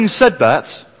Having said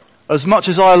that, as much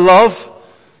as I love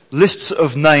lists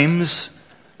of names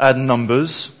and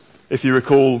numbers, if you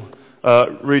recall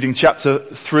reading chapter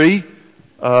 3,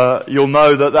 you'll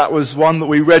know that that was one that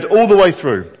we read all the way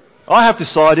through. I have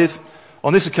decided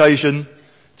on this occasion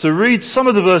to read some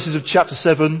of the verses of chapter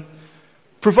 7,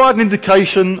 provide an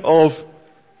indication of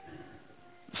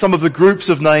some of the groups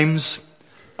of names,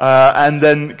 and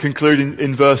then conclude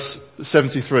in verse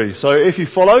 73. So if you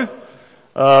follow,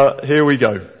 here we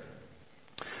go.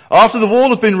 After the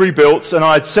wall had been rebuilt and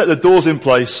I had set the doors in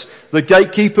place, the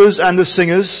gatekeepers and the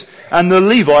singers and the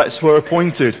Levites were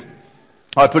appointed.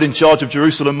 I put in charge of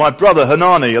Jerusalem my brother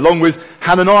Hanani, along with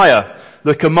Hananiah,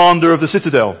 the commander of the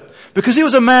citadel, because he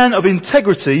was a man of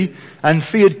integrity and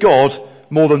feared God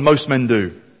more than most men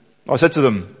do. I said to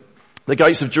them, the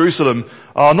gates of Jerusalem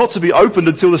are not to be opened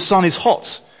until the sun is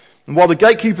hot. And while the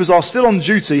gatekeepers are still on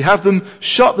duty, have them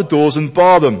shut the doors and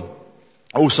bar them.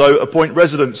 Also appoint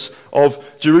residents of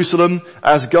Jerusalem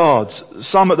as guards,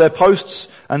 some at their posts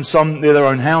and some near their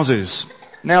own houses.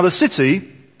 Now the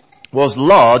city was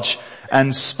large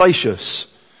and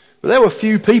spacious, but there were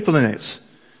few people in it,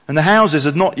 and the houses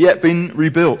had not yet been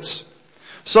rebuilt.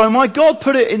 So my God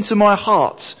put it into my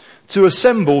heart to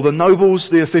assemble the nobles,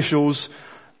 the officials,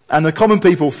 and the common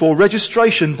people for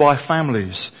registration by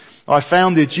families. I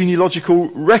found the genealogical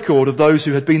record of those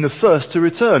who had been the first to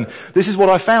return. This is what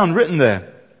I found written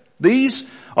there. These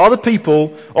are the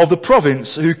people of the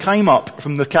province who came up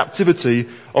from the captivity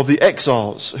of the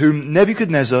exiles, whom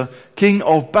Nebuchadnezzar, king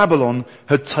of Babylon,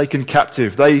 had taken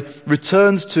captive. They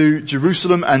returned to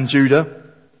Jerusalem and Judah,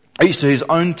 each to his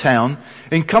own town,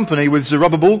 in company with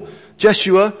Zerubbabel,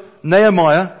 Jeshua,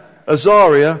 Nehemiah,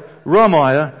 Azariah,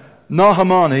 Ramiah,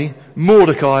 Nahamani,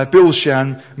 Mordecai,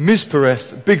 Bilshan,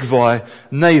 Mizpereth, Bigvai,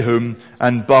 Nahum,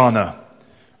 and Baanah.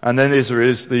 And then there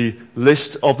is the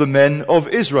list of the men of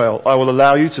Israel. I will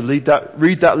allow you to read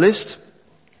that list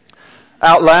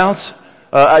out loud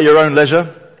at your own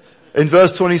leisure. In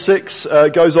verse 26,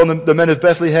 it goes on the men of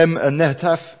Bethlehem and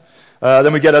Nehatath.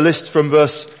 Then we get a list from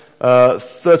verse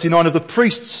 39 of the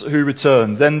priests who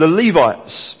returned. Then the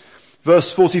Levites.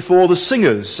 Verse 44, the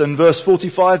singers. And verse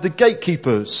 45, the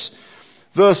gatekeepers.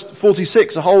 Verse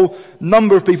 46, a whole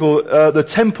number of people, the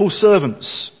temple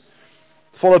servants,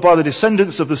 followed by the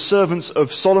descendants of the servants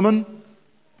of Solomon.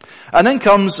 And then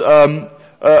comes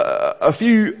a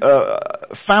few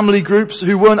family groups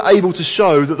who weren't able to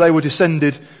show that they were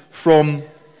descended from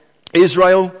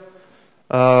Israel.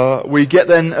 We get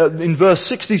then in verse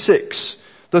 66,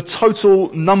 the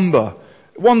total number.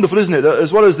 Wonderful, isn't it?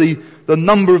 As well as the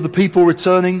number of the people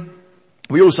returning,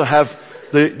 we also have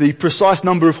the precise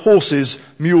number of horses,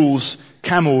 mules,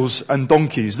 camels and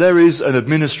donkeys. There is an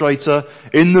administrator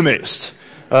in the midst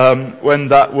when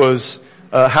that was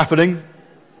happening,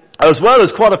 as well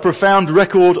as quite a profound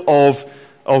record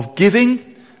of giving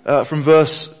from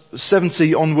verse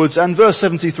 70 onwards, and verse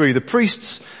 73, the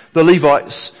priests, the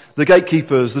Levites, the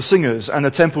gatekeepers, the singers and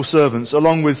the temple servants,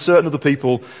 along with certain of the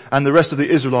people and the rest of the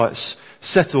Israelites,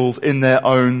 settled in their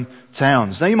own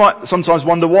towns. Now you might sometimes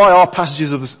wonder, why are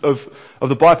passages of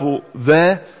the Bible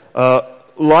there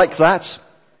like that?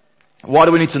 Why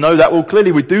do we need to know that? Well,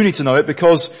 clearly we do need to know it,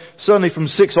 because certainly from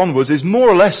 6 onwards is more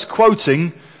or less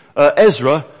quoting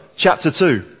Ezra chapter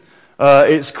 2.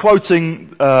 It's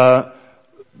quoting the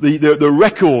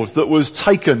record that was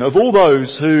taken of all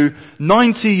those who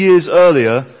 90 years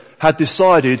earlier had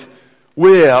decided,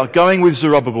 we are going with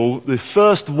Zerubbabel, the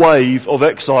first wave of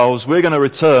exiles, we're going to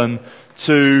return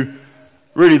to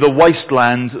really the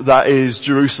wasteland that is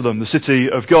Jerusalem, the city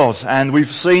of God. And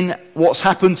we've seen what's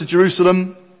happened to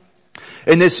Jerusalem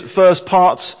in this first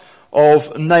part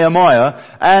of Nehemiah,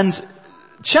 and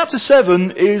chapter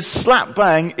 7 is slap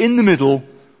bang in the middle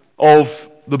of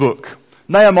the book.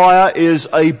 Nehemiah is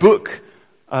a book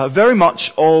very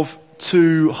much of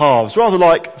two halves, rather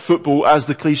like football, as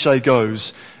the cliche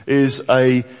goes, is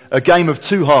a game of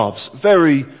two halves.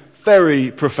 Very, very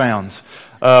profound.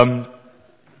 What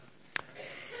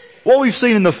we've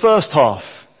seen in the first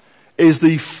half is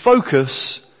the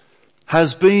focus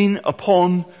has been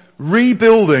upon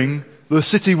rebuilding the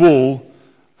city wall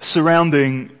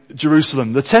surrounding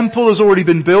Jerusalem. The temple has already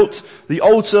been built, the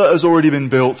altar has already been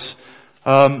built,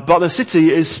 but the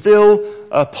city is still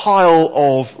a pile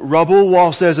of rubble.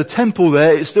 Whilst there's a temple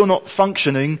there, it's still not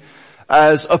functioning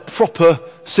as a proper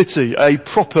city, a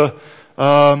proper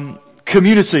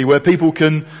community where people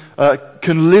can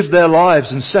live their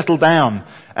lives and settle down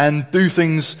and do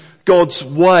things God's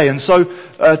way. And so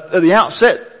at the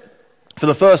outset, for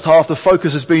the first half, the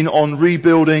focus has been on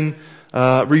rebuilding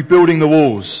the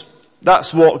walls.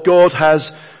 That's what God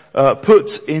has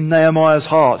put in Nehemiah's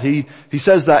heart. He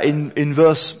says that in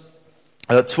verse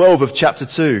 12 of chapter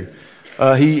 2.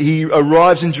 He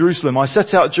arrives in Jerusalem. I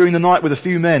set out during the night with a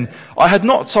few men. I had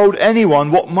not told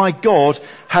anyone what my God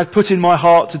had put in my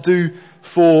heart to do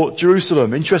for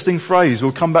Jerusalem. Interesting phrase.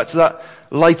 We'll come back to that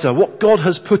later. What God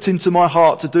has put into my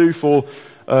heart to do for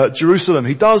Jerusalem.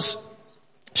 He does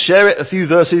share it a few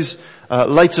verses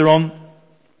later on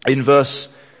in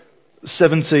verse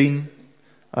 17,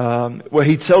 where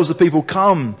he tells the people,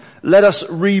 come, let us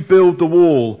rebuild the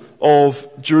wall of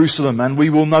Jerusalem and we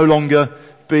will no longer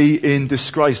be in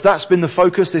disgrace. That's been the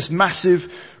focus, this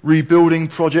massive rebuilding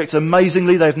project.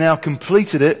 Amazingly, they've now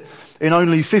completed it in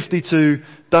only 52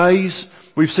 days.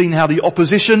 We've seen how the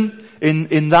opposition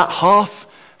in that half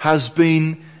has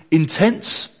been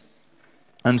intense.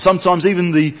 And sometimes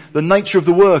even the nature of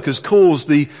the work has caused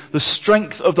the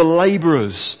strength of the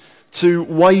labourers to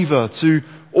waver, to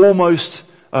almost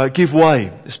give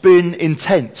way. It's been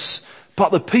intense.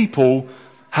 But the people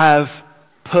have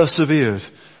persevered.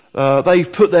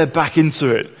 They've put their back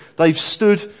into it. They've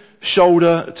stood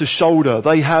shoulder to shoulder.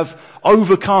 They have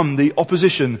overcome the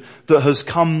opposition that has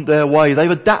come their way. They've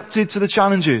adapted to the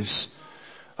challenges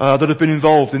that have been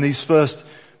involved in these first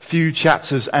few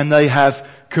chapters, and they have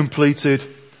completed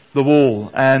the wall.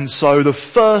 And so the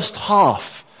first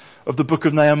half of the book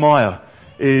of Nehemiah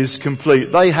is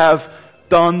complete. They have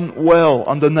done well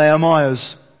under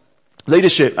Nehemiah's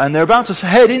leadership, and they're about to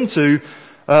head into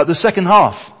the second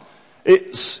half.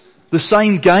 It's the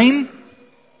same game,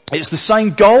 it's the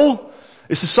same goal,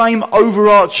 it's the same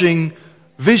overarching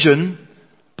vision,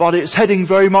 but it's heading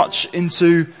very much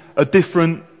into a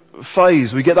different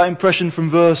phase. We get that impression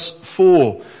from verse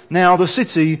 4. Now the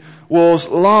city was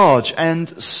large and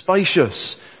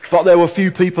spacious, but there were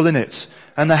few people in it,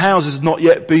 and the houses had not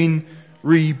yet been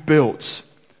rebuilt.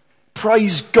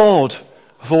 Praise God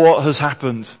for what has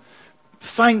happened.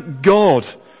 Thank God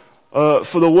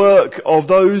for the work of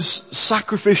those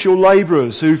sacrificial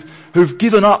labourers who've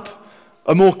given up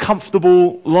a more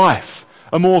comfortable life,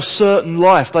 a more certain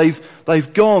life.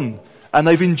 They've gone and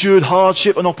they've endured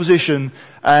hardship and opposition,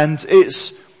 and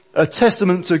it's a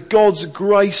testament to God's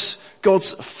grace,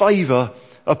 God's favour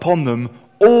upon them,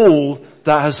 all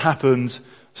that has happened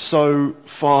so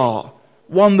far.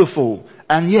 Wonderful.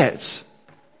 And yet,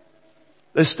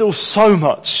 there's still so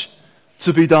much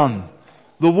to be done.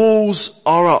 The walls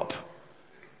are up,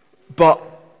 but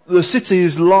the city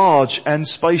is large and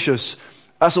spacious.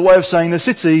 That's a way of saying the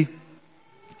city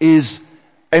is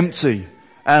empty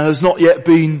and has not yet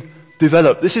been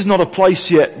developed. This is not a place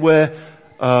yet where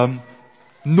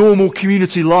normal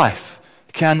community life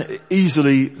can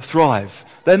easily thrive.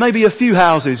 There may be a few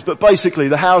houses, but basically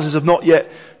the houses have not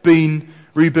yet been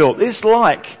rebuilt. It's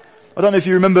like, I don't know if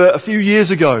you remember, a few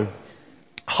years ago,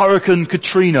 Hurricane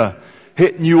Katrina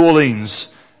hit New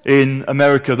Orleans in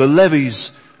America. The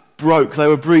levees broke. They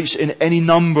were breached in any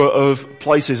number of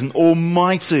places. An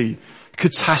almighty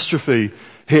catastrophe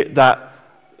hit that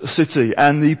city,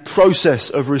 and the process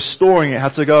of restoring it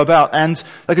had to go about. And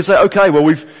they could say, okay, well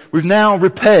we've now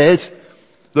repaired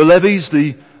the levees,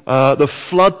 the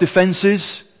flood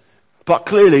defences, but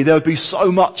clearly there would be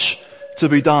so much to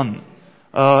be done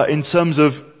in terms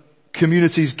of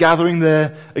communities gathering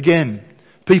there again.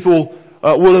 People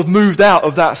will have moved out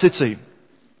of that city.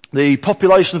 The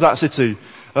population of that city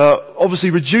obviously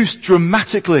reduced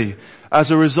dramatically as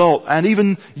a result, and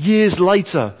even years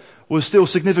later was still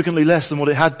significantly less than what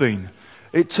it had been.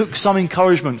 It took some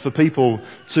encouragement for people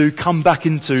to come back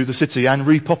into the city and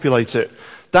repopulate it.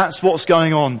 That's what's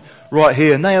going on right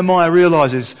here. Nehemiah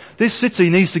realizes this city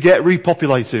needs to get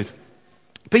repopulated.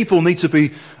 People need to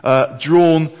be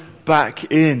drawn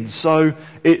back in. So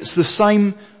it's the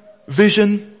same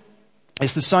vision,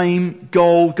 it's the same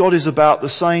goal. God is about the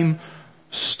same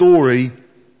story.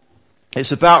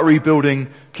 It's about rebuilding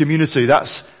community.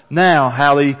 That's now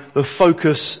how the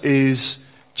focus is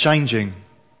changing.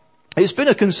 It's been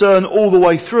a concern all the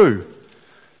way through,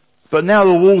 but now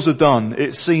the walls are done,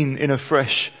 it's seen in a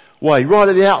fresh way. Right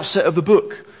at the outset of the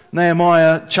book,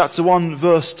 Nehemiah chapter 1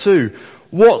 verse 2.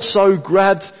 What so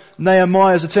grabbed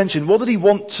Nehemiah's attention? What did he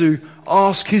want to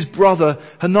ask his brother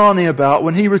Hanani about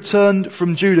when he returned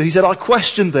from Judah? He said, I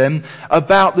questioned them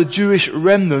about the Jewish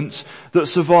remnant that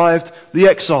survived the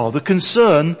exile. The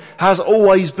concern has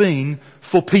always been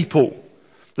for people.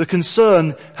 The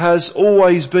concern has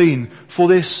always been for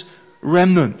this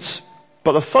remnant.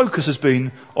 But the focus has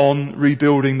been on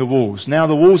rebuilding the walls. Now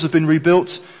the walls have been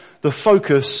rebuilt. The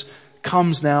focus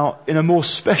comes now in a more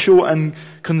special and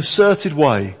concerted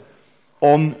way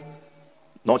on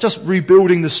not just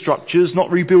rebuilding the structures,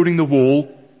 not rebuilding the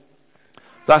wall.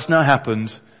 That's now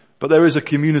happened, but there is a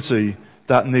community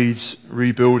that needs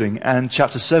rebuilding. And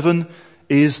chapter 7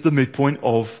 is the midpoint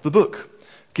of the book.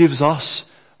 Gives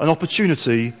us an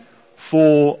opportunity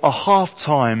for a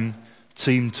half-time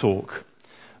team talk.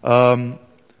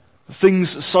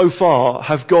 Things so far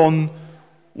have gone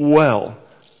well,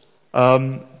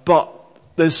 but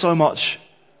there's so much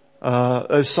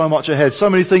ahead. So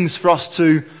many things for us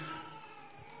to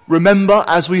remember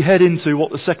as we head into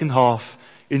what the second half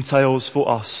entails for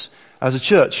us as a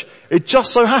church. It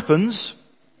just so happens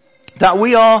that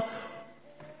we are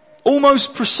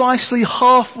almost precisely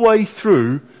halfway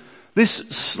through this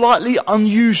slightly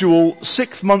unusual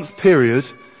 6-month period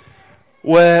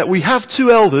where we have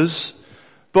 2 elders,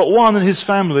 but one and his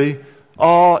family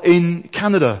are in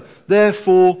Canada. There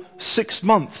for 6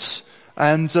 months.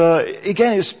 And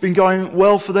again, it's been going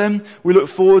well for them. We look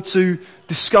forward to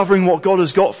discovering what God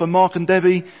has got for Mark and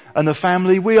Debbie and the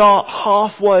family. We are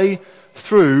halfway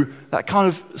through that kind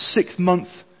of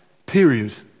 6-month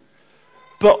period.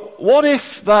 But what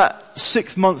if that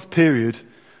 6-month period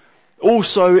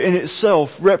also in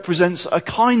itself represents a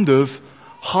kind of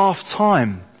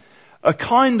half-time? A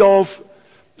kind of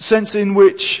sense in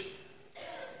which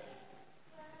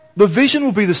the vision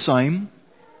will be the same,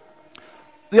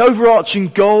 the overarching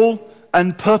goal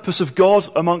and purpose of God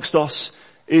amongst us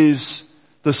is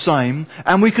the same,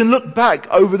 and we can look back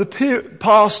over the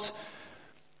past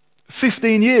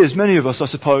 15 years, many of us I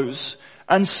suppose,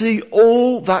 and see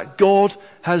all that God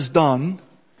has done,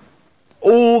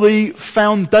 all the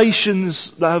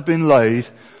foundations that have been laid,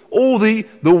 all the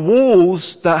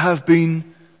walls that have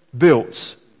been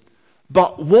built.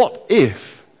 But what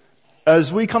if,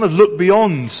 as we kind of look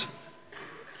beyond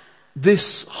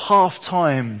this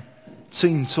half-time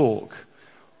team talk,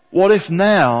 what if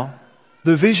now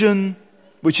the vision,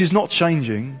 which is not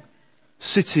changing,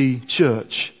 City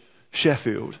Church,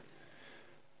 Sheffield,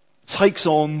 takes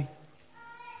on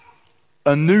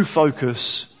a new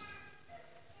focus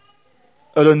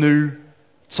at a new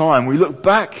time? We look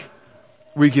back,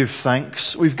 we give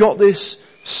thanks. We've got this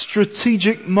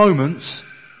strategic moment.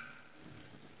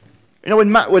 You know,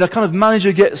 when a kind of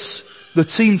manager gets the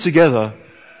team together,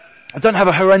 I don't have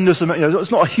a horrendous amount, it's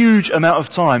not a huge amount of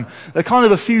time. They're kind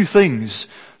of a few things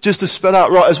just to spell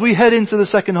out, right, as we head into the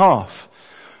second half.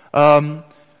 The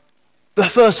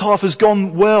first half has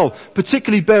gone well,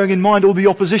 particularly bearing in mind all the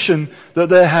opposition that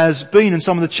there has been and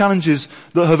some of the challenges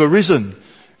that have arisen.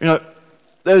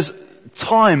 There's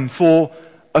time for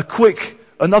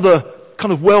another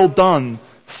kind of well done,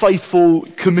 faithful,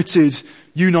 committed,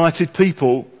 united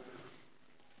people.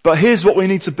 But here's what we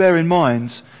need to bear in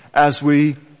mind as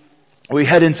we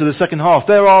head into the second half.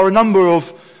 There are a number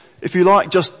of, if you like,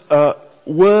 just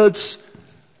words,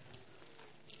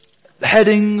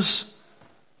 headings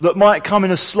that might come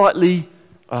in a slightly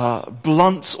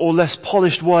blunt or less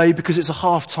polished way because it's a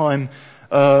half-time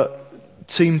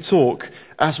team talk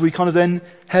as we kind of then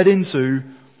head into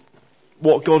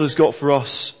what God has got for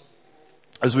us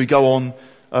as we go on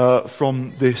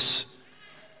from this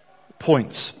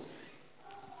point.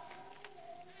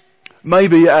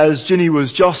 Maybe as Ginny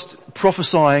was just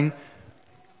prophesying,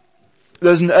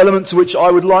 there's an element to which I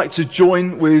would like to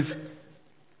join with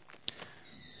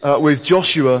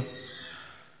Joshua.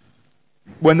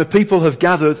 When the people have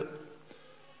gathered,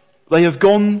 they've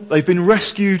been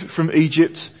rescued from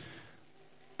Egypt,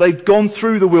 they've gone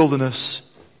through the wilderness.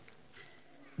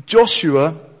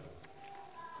 Joshua,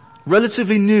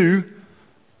 relatively new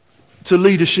to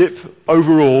leadership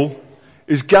overall,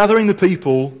 is gathering the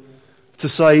people to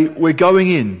say, we're going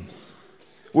in.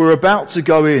 We're about to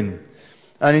go in.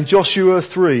 And in Joshua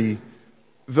 3,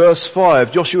 verse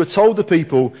 5, Joshua told the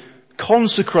people,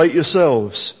 consecrate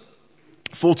yourselves,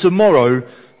 for tomorrow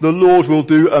the Lord will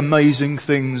do amazing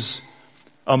things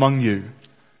among you.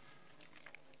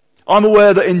 I'm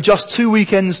aware that in just 2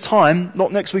 weekends' time,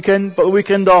 not next weekend, but the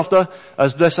weekend after,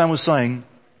 as Blessan was saying,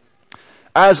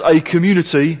 as a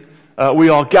community, we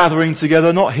are gathering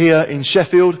together, not here in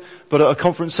Sheffield, but at a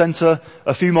conference centre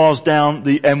a few miles down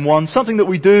the M1. Something that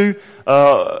we do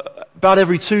about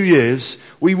every 2 years.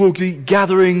 We will be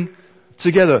gathering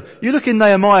together. You look in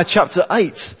Nehemiah chapter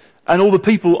 8, and all the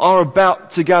people are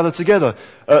about to gather together.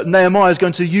 Nehemiah is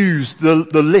going to use the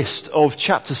list of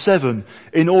chapter 7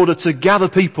 in order to gather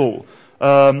people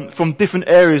from different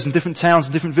areas and different towns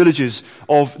and different villages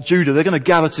of Judah. They're going to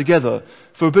gather together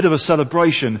for a bit of a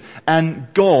celebration, and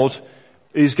God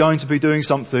is going to be doing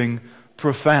something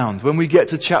profound. When we get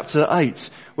to chapter 8,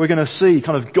 we're going to see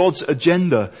kind of God's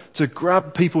agenda to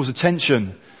grab people's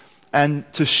attention and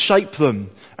to shape them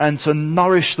and to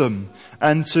nourish them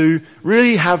and to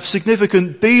really have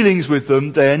significant dealings with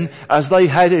them then as they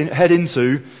head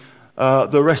into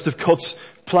the rest of God's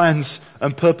plans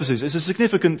and purposes. It's a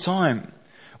significant time.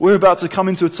 We're about to come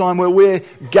into a time where we're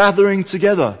gathering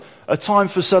together, a time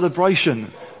for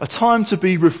celebration, a time to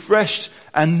be refreshed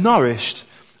and nourished,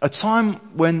 a time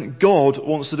when God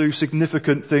wants to do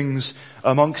significant things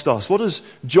amongst us. What does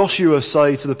Joshua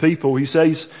say to the people? He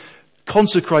says,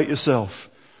 consecrate yourself.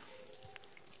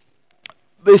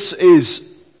 This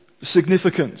is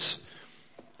significant.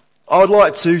 I would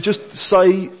like to just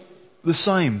say the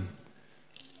same.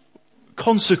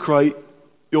 Consecrate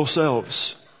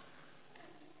yourselves.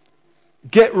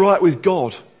 Get right with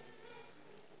God.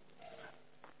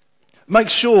 Make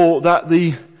sure that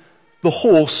the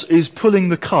horse is pulling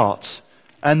the cart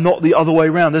and not the other way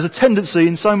around. There's a tendency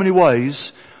in so many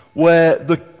ways where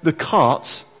the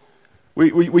cart,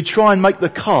 we try and make the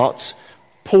cart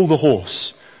pull the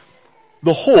horse.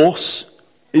 The horse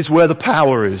is where the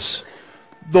power is.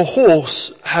 The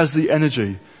horse has the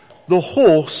energy. The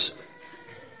horse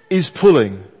is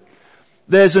pulling.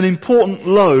 There's an important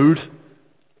load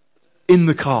in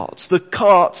the cart. The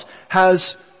cart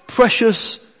has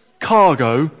precious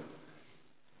cargo.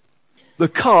 The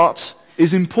cart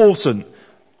is important,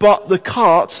 but the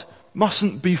cart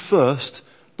mustn't be first.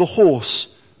 The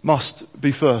horse must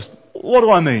be first. What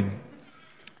do I mean?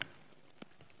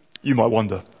 You might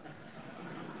wonder.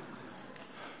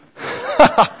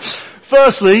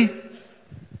 Firstly,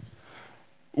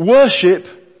 worship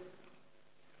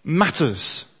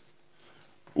matters.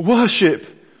 Worship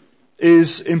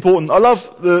is important. I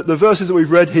love the verses that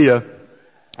we've read here,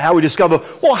 how we discover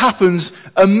what happens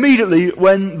immediately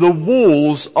when the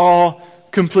walls are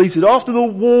completed. After the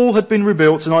wall had been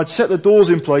rebuilt and I'd set the doors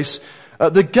in place,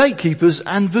 the gatekeepers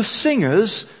and the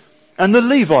singers and the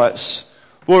Levites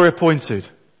were appointed.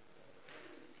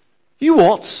 You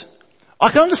what? I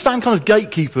can understand kind of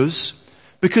gatekeepers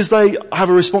because they have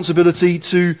a responsibility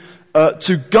to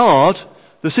guard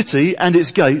the city and its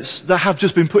gates that have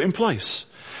just been put in place.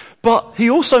 But he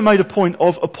also made a point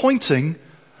of appointing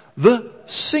the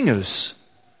singers.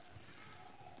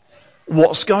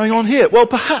 What's going on here? Well,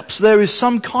 perhaps there is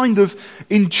some kind of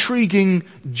intriguing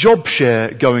job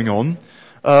share going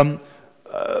on.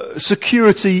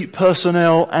 Security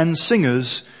personnel and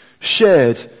singers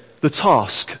shared the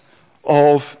task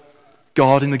of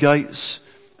guarding the gates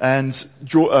and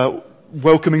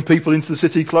welcoming people into the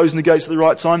city, closing the gates at the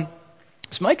right time.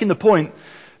 It's making the point,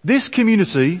 this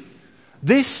community,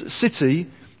 this city,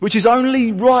 which is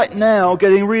only right now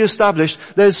getting re-established,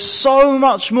 there's so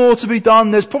much more to be done.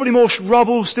 There's probably more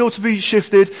rubble still to be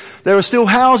shifted. There are still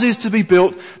houses to be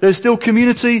built. There's still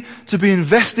community to be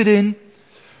invested in.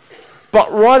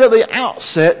 But right at the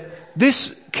outset,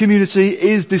 this community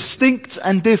is distinct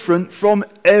and different from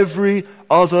every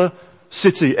other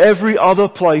city, every other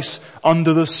place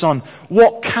under the sun.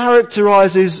 What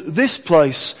characterizes this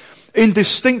place in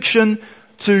distinction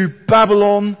to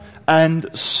Babylon and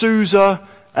Susa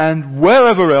and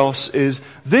wherever else is,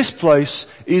 this place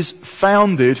is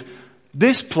founded,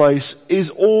 this place is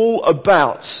all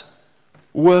about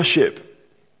worship.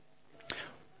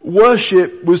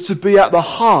 Worship was to be at the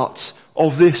heart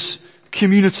of this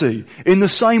community in the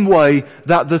same way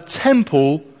that the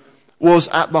temple was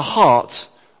at the heart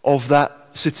of that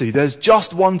city. There's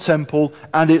just one temple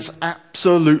and it's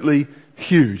absolutely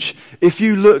huge. If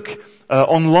you look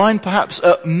online perhaps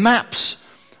at maps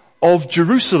of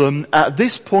Jerusalem at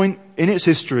this point in its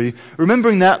history,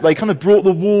 remembering that they kind of brought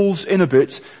the walls in a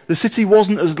bit, the city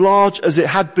wasn't as large as it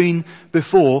had been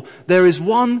before. There is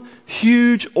one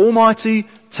huge almighty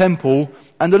temple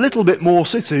and a little bit more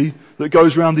city that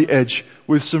goes around the edge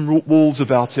with some walls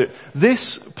about it.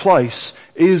 This place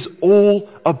is all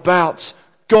about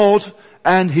God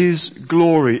and His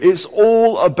glory. It's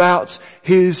all about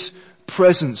His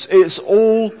presence. It's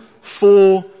all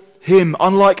for Him.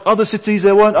 Unlike other cities,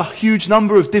 there weren't a huge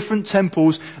number of different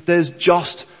temples. There's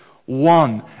just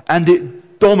one. And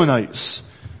it dominates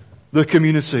the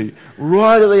community.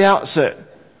 Right at the outset,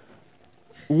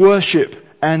 worship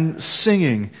and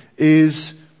singing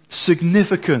is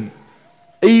significant.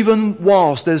 Even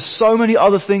whilst there's so many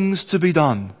other things to be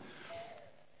done,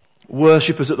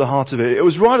 worship is at the heart of it. It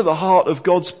was right at the heart of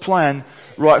God's plan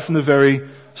right from the very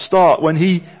start. When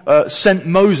He sent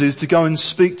Moses to go and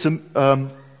speak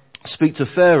to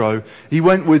Pharaoh, He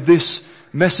went with this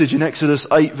message in Exodus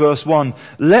 8 verse 1.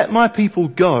 Let my people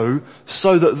go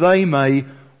so that they may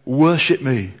worship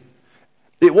me.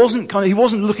 He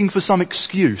wasn't looking for some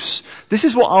excuse. This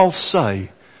is what I'll say.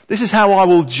 This is how I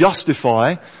will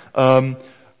justify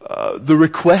the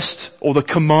request or the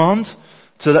command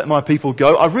to let my people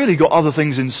go. I've really got other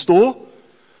things in store.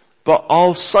 but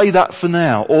I'll say that for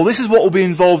now. Or this is what will be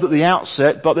involved at the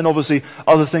outset, but then obviously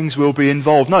other things will be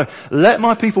involved. No, let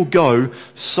my people go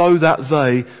so that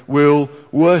they will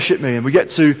worship me. And we get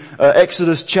to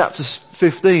Exodus chapter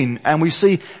 15, and we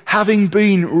see, having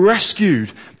been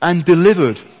rescued and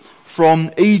delivered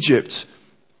from Egypt,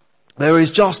 there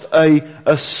is just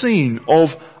a scene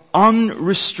of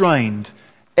unrestrained,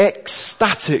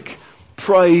 ecstatic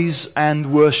praise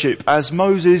and worship as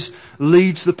Moses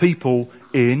leads the people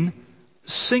in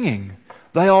singing.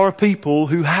 They are a people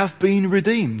who have been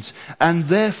redeemed, and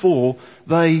therefore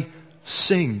they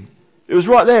sing. It was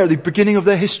right there at the beginning of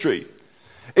their history.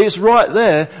 It's right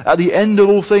there at the end of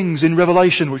all things in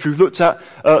Revelation, which we've looked at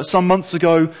some months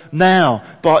ago now.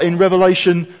 But in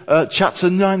Revelation chapter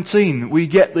 19, we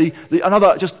get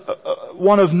another just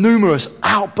one of numerous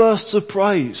outbursts of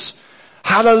praise.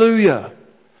 Hallelujah!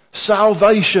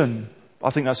 Salvation. I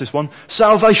think that's this one.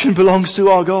 Salvation belongs to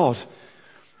our God.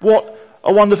 What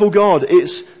a wonderful God.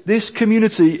 This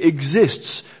community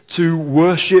exists to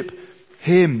worship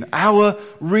Him. Our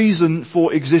reason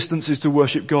for existence is to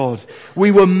worship God. We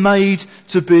were made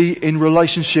to be in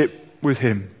relationship with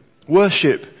Him.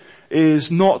 Worship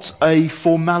is not a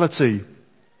formality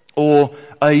or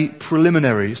a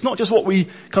preliminary. It's not just what we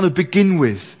kind of begin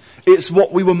with. It's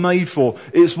what we were made for.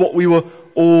 It's what we were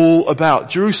all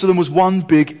about. Jerusalem was one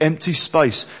big empty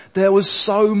space. There was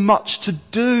so much to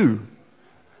do.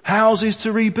 Houses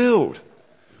to rebuild.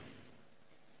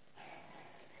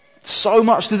 So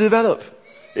much to develop.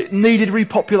 It needed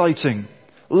repopulating.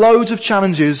 Loads of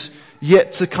challenges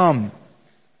yet to come.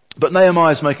 But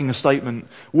Nehemiah is making a statement.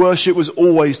 Worship was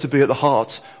always to be at the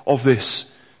heart of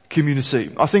this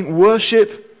community. I think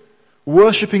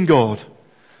worshipping God,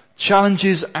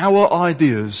 challenges our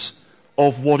ideas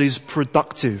of what is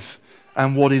productive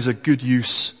and what is a good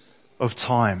use of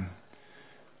time.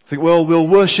 I think, well, we'll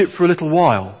worship for a little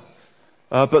while,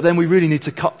 but then we really need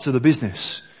to cut to the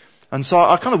business. And so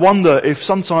I kind of wonder if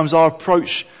sometimes our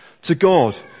approach to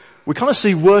God, we kind of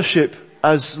see worship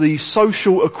as the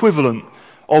social equivalent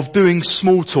of doing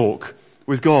small talk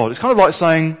with God. It's kind of like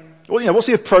saying, well, what's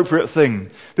the appropriate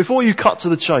thing? Before you cut to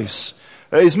the chase,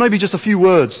 it's maybe just a few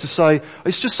words to say,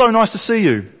 it's just so nice to see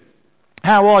you.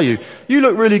 How are you? You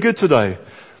look really good today.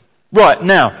 Right,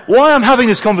 now, why I'm having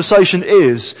this conversation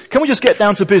is, can we just get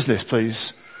down to business,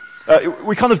 please?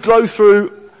 We kind of go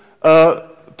through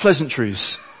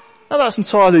pleasantries. Now that's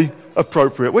entirely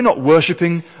appropriate. We're not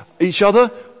worshipping each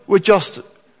other. We're just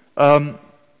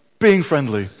being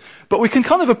friendly. But we can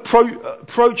kind of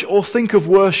approach or think of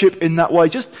worship in that way.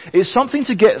 It's something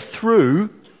to get through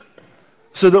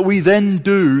so that we then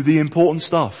do the important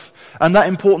stuff. And that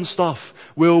important stuff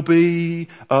will be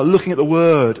looking at the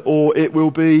Word, or it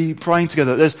will be praying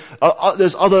together. There's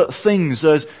other things.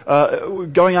 There's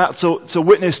going out to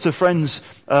witness to friends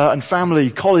and family,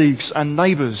 colleagues and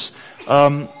neighbours.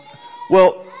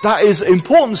 Well, that is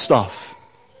important stuff.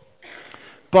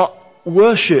 But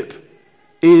worship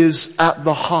is at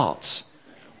the heart.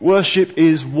 Worship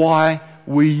is why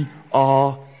we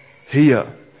are here.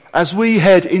 As we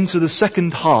head into the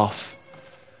second half,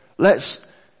 let's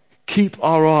keep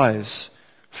our eyes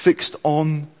fixed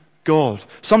on God.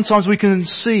 Sometimes we can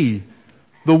see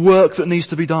the work that needs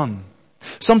to be done.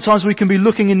 Sometimes we can be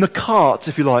looking in the cart,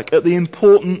 if you like, at the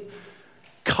important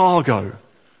cargo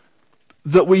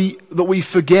that we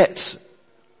forget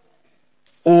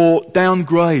or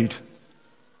downgrade,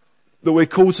 that we're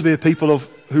called to be a people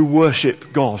who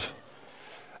worship God.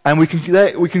 And we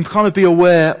can kind of be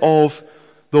aware of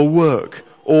the work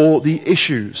or the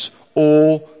issues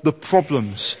or the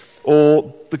problems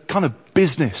or the kind of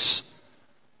business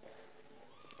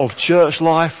of church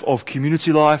life, of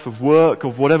community life, of work,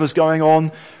 of whatever's going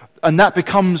on. And that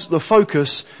becomes the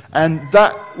focus, and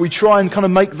that we try and kind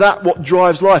of make that what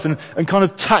drives life and kind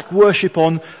of tack worship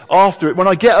on after it. When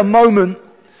I get a moment,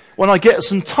 when I get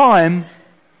some time,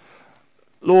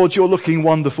 Lord, you're looking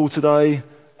wonderful today.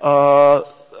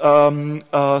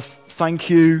 Thank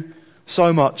you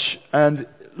so much. And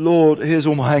Lord, here's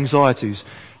all my anxieties.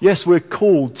 Yes, we're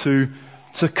called to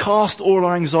cast all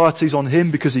our anxieties on Him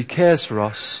because He cares for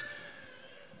us.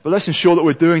 But let's ensure that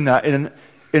we're doing that in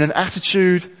an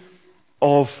attitude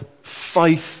of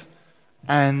faith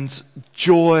and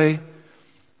joy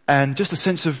and just a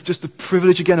sense of just the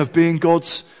privilege again of being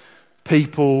God's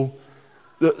people,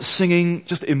 that singing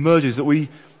just emerges, that we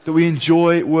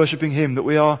enjoy worshipping Him, that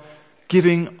we are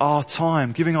giving our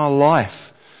time, giving our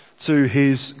life to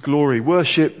His glory.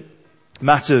 Worship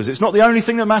matters. It's not the only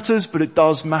thing that matters, but it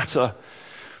does matter.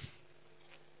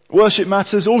 Worship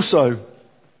matters also.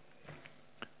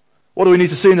 What do we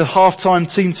need to see in the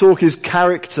halftime team talk is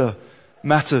character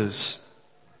matters.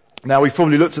 Now, we've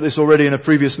probably looked at this already in a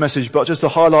previous message, but just to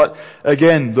highlight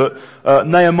again that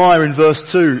Nehemiah in verse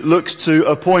 2 looks to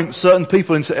appoint certain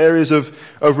people into areas of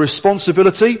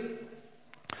responsibility,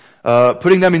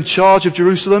 putting them in charge of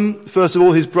Jerusalem. First of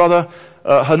all, his brother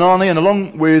Hanani, and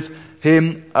along with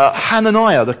him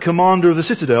Hananiah, the commander of the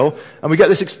citadel. And we get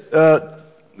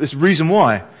this reason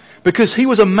why. Because he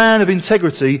was a man of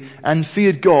integrity and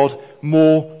feared God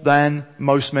more than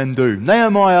most men do.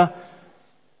 Nehemiah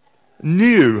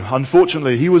knew,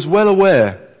 unfortunately, he was well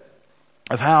aware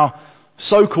of how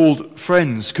so-called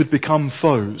friends could become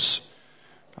foes.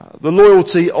 The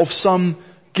loyalty of some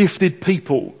gifted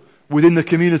people within the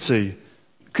community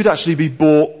could actually be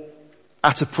bought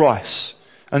at a price.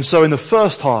 And so in the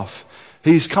first half,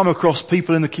 he's come across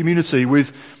people in the community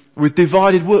with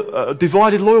divided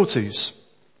loyalties.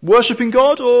 Worshipping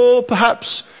God, or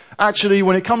perhaps actually,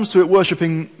 when it comes to it,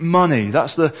 worshipping money.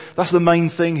 That's the main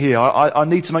thing here. I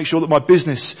need to make sure that my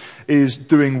business is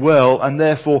doing well, and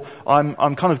therefore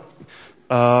I'm kind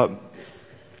of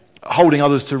holding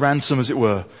others to ransom, as it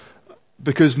were,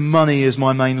 because money is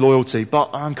my main loyalty. But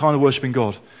I'm kind of worshipping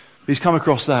God. He's come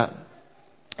across that.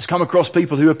 He's come across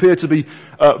people who appear to be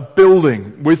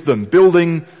building with them,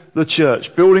 building the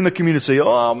church, building the community,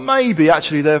 or maybe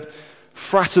actually they're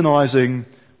fraternizing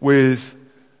with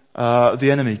the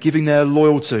enemy, giving their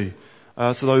loyalty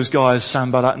to those guys,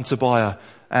 Sanballat and Tobiah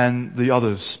and the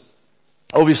others.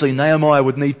 Obviously, Nehemiah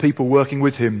would need people working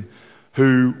with him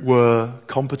who were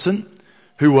competent,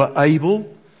 who were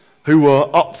able, who were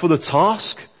up for the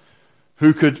task,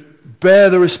 who could bear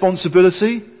the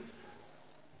responsibility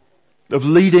of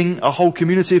leading a whole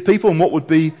community of people and what would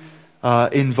be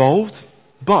involved.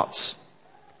 But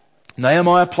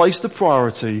Nehemiah placed the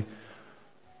priority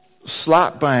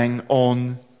slap bang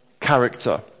on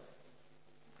character.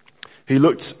 He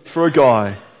looked for a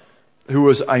guy who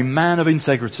was a man of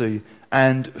integrity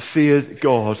and feared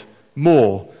God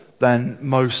more than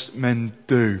most men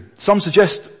do. Some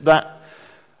suggest that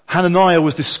Hananiah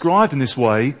was described in this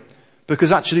way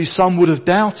because actually some would have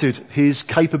doubted his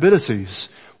capabilities.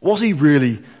 Was he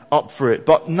really up for it?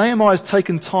 But Nehemiah has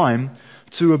taken time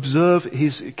to observe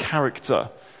his character,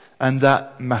 and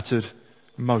that mattered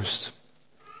most.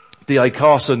 D.A.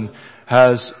 Carson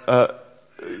has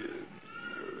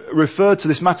referred to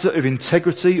this matter of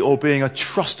integrity or being a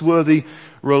trustworthy,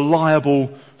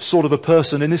 reliable sort of a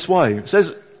person in this way. It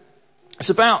says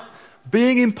it's about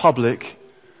being in public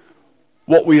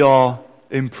what we are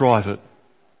in private.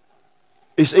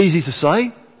 It's easy to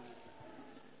say.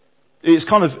 It's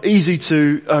kind of easy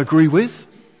to agree with.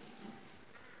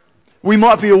 We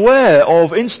might be aware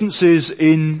of instances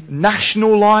in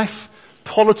national life,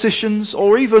 politicians,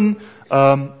 or even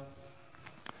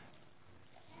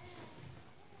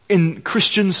in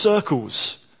Christian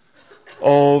circles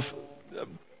of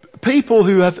people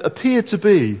who have appeared to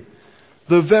be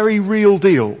the very real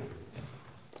deal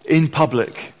in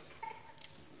public.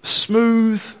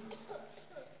 Smooth,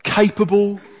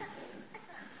 capable,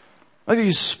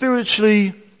 maybe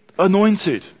spiritually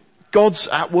anointed. God's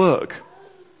at work.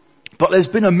 But there's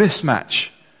been a mismatch.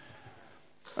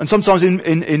 And sometimes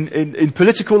in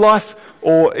political life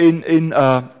or in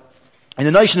the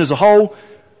nation as a whole,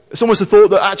 it's almost a thought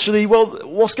that actually, well,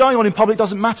 what's going on in public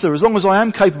doesn't matter. As long as I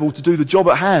am capable to do the job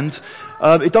at hand,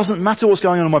 it doesn't matter what's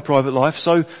going on in my private life,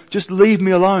 so just leave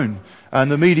me alone.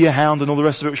 And the media hound and all the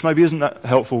rest of it, which maybe isn't that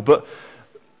helpful. But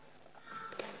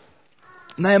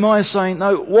Nehemiah is saying,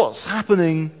 no, what's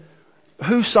happening,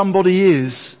 who somebody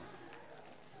is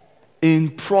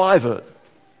in private,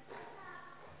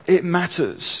 it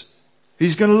matters.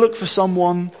 He's going to look for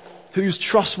someone who's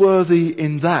trustworthy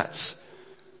in that,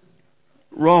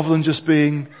 rather than just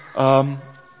being, having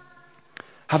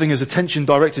his attention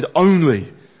directed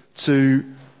only to,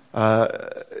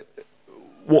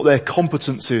 what their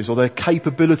competence is or their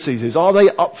capabilities is. Are they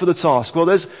up for the task? Well,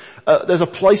 there's a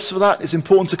place for that. It's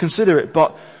important to consider it,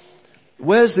 but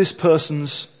where's this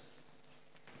person's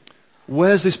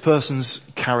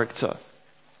character?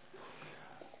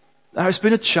 Now, it's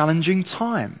been a challenging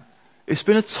time. It's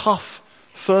been a tough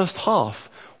first half.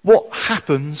 What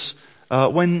happens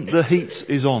when the heat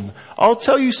is on? I'll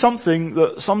tell you something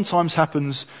that sometimes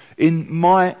happens in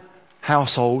my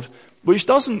household, which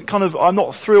doesn't I'm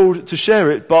not thrilled to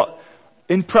share it, but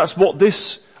in perhaps what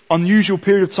this unusual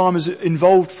period of time has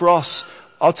involved for us,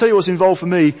 I'll tell you what's involved for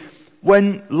me.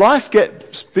 When life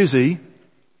gets busy,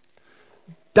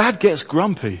 Dad gets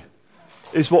grumpy,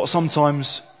 is what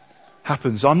sometimes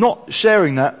happens. I'm not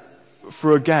sharing that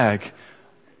for a gag.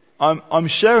 I'm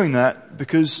sharing that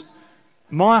because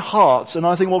my heart, and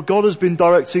I think what God has been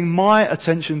directing my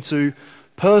attention to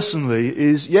personally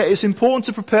is, it's important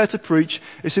to prepare to preach.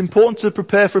 It's important to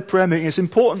prepare for a prayer meeting. It's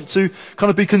important to kind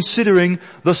of be considering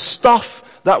the stuff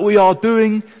that we are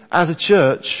doing as a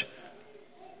church.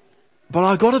 But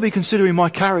I've got to be considering my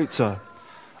character.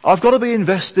 I've got to be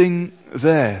investing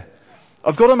there.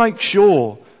 I've got to make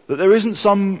sure that there isn't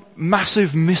some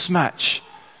massive mismatch.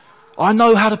 I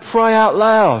know how to pray out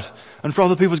loud and for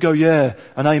other people to go, yeah,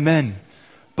 and amen.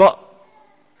 But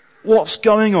what's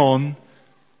going on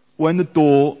when the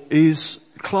door is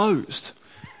closed?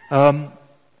 I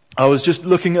was just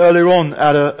looking earlier on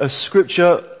at a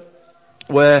scripture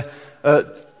where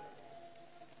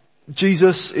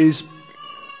Jesus is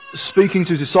speaking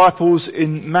to disciples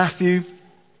in Matthew.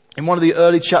 In one of the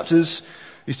early chapters,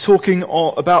 he's talking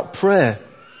about prayer.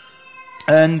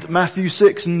 And Matthew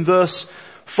 6 and verse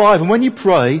 5, and when you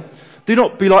pray, do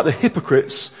not be like the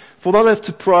hypocrites, for they love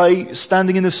to pray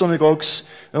standing in the synagogues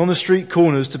and on the street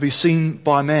corners to be seen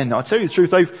by men. Now, I tell you the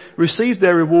truth, they've received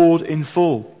their reward in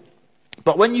full.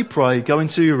 But when you pray, go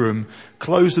into your room,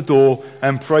 close the door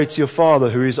and pray to your Father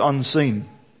who is unseen.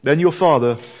 Then your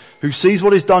Father, who sees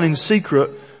what is done in secret,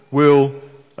 will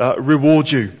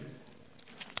reward you.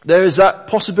 There is that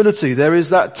possibility, there is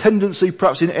that tendency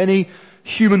perhaps in any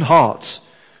human heart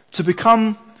to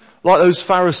become like those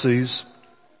Pharisees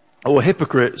or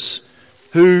hypocrites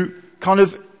who kind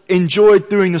of enjoyed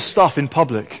doing the stuff in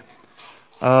public.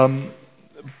 But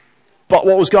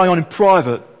what was going on in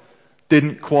private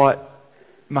didn't quite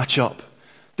match up.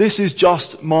 This is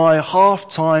just my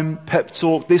half-time pep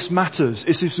talk. This matters.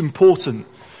 This is important.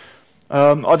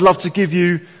 I'd love to give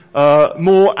you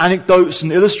more anecdotes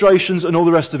and illustrations and all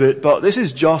the rest of it, but this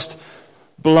is just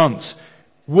blunt.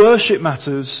 Worship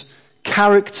matters.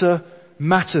 Character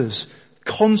matters.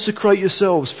 Consecrate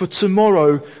yourselves, for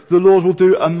tomorrow the Lord will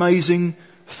do amazing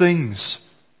things.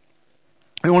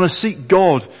 We want to seek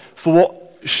God for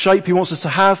what shape He wants us to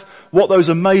have, what those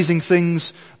amazing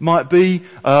things might be,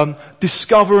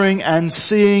 discovering and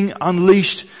seeing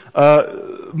unleashed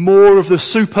more of the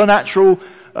supernatural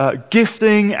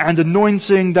gifting and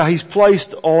anointing that He's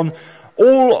placed on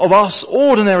all of us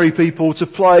ordinary people to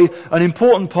play an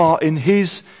important part in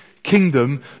His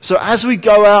kingdom. So as we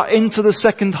go out into the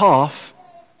second half,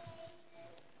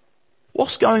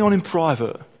 what's going on in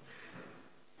private?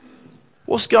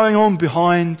 What's going on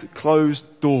behind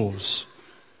closed doors?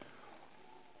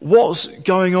 What's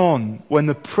going on when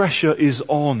the pressure is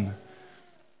on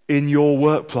in your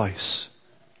workplace?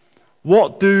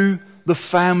 What do the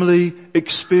family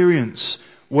experience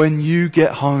when you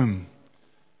get home?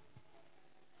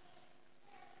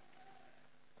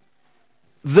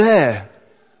 They're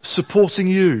supporting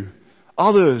you.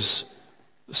 Others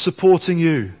supporting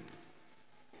you.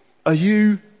 Are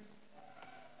you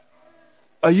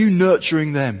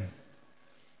nurturing them?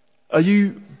 Are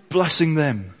you blessing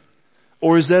them?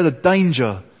 Or is there the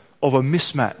danger of a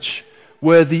mismatch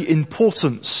where the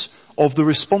importance of the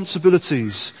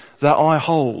responsibilities that I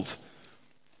hold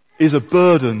is a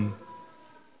burden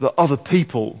that other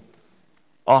people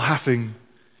are having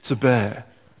to bear?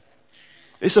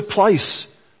 It's a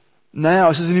place now.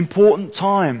 This is an important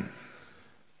time.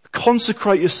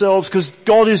 Consecrate yourselves because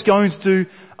God is going to do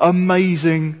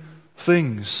amazing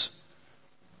things.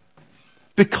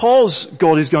 Because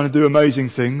God is going to do amazing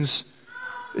things,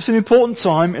 it's an important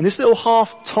time in this little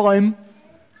half-time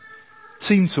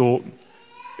team talk,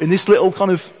 in this little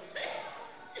kind of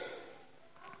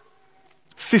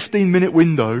 15-minute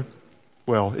window.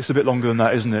 Well, it's a bit longer than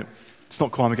that, isn't it? It's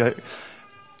not quite okay.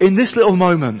 In this little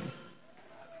moment,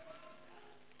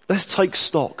 let's take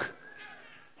stock.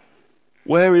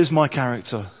 Where is my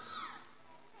character?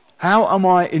 How am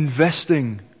I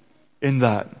investing in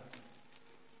that?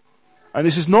 And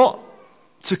this is not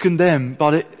to condemn,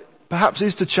 but it perhaps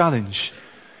is to challenge.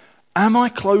 Am I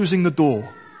closing the door?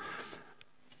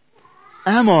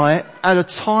 Am I at a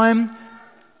time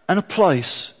and a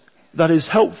place that is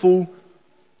helpful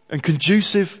and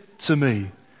conducive to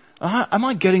me? Am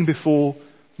I getting before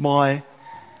my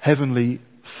Heavenly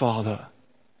Father?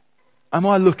 Am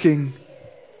I looking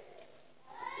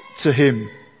to Him?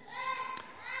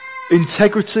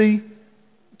 Integrity,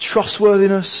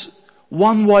 trustworthiness,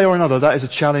 one way or another, that is a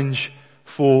challenge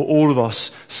for all of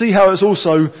us. See how it's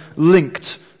also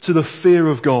linked to the fear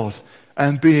of God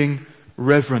and being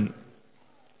reverent.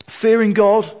 Fearing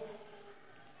God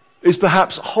is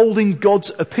perhaps holding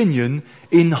God's opinion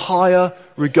in higher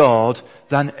regard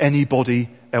than anybody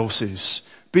else's.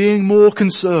 Being more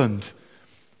concerned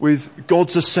with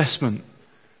God's assessment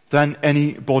than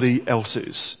anybody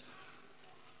else's.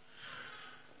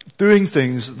 Doing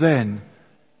things then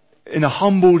in a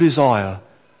humble desire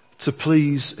to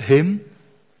please Him.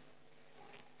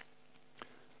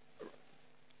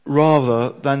 rather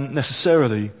than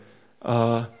necessarily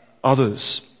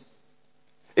others.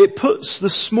 It puts the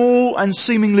small and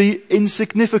seemingly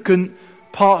insignificant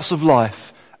parts of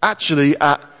life actually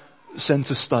at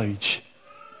center stage.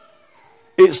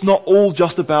 It's not all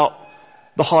just about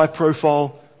the high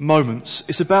profile moments.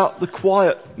 It's about the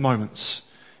quiet moments.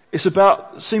 It's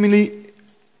about seemingly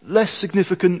less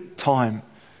significant time.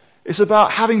 It's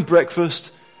about having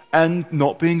breakfast and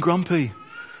not being grumpy.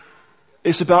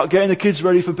 It's about getting the kids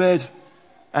ready for bed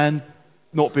and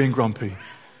not being grumpy.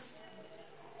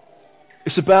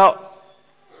 It's about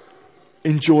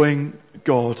enjoying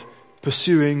God,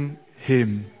 pursuing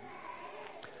Him,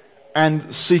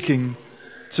 and seeking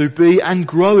to be and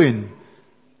grow in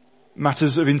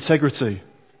matters of integrity.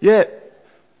 Yeah,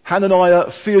 Hananiah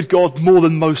feared God more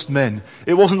than most men.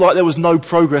 It wasn't like there was no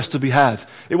progress to be had.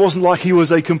 It wasn't like he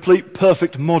was a complete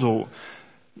perfect model.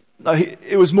 No,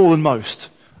 it was more than most.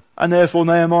 And therefore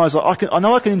Nehemiah's like, I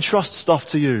know I can entrust stuff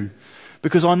to you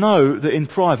because I know that in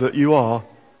private you are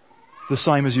the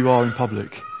same as you are in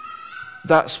public.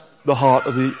 That's the heart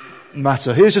of the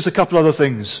matter. Here's just a couple other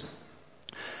things.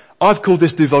 I've called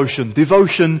this devotion.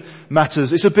 Devotion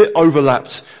matters. It's a bit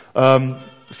overlapped.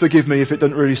 Forgive me if it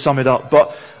doesn't really sum it up.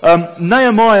 But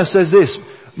Nehemiah says this,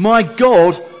 my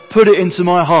God put it into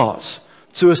my heart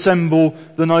to assemble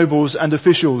the nobles and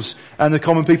officials and the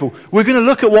common people. We're going to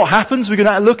look at what happens. We're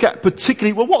going to look at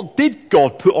particularly, well, what did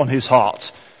God put on his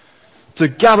heart? To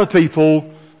gather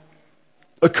people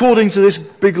according to this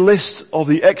big list of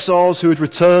the exiles who had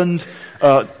returned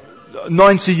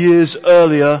 90 years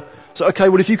earlier. So, okay,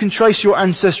 well, if you can trace your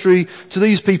ancestry to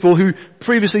these people who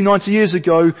previously 90 years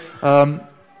ago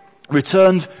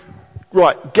returned,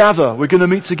 right, gather. We're going to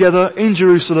meet together in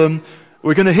Jerusalem.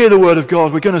 We're going to hear the word of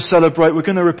God. We're going to celebrate. We're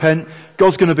going to repent.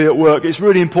 God's going to be at work. It's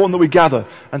really important that we gather.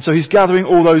 And so he's gathering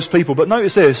all those people. But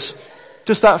notice this,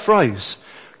 just that phrase.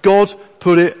 God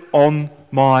put it on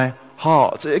my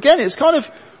heart. Again, it's kind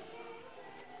of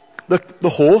the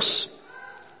horse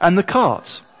and the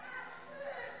cart.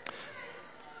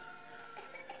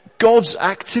 God's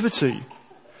activity.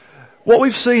 What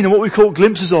we've seen and what we've caught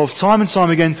glimpses of time and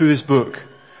time again through this book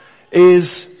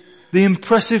is the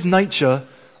impressive nature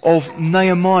of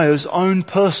Nehemiah's own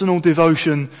personal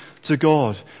devotion to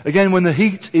God. Again, when the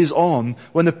heat is on,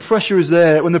 when the pressure is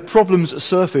there, when the problems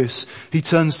surface, he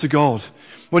turns to God.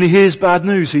 When he hears bad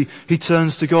news, he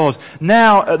turns to God.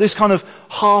 Now, at this kind of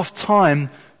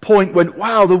half-time point when,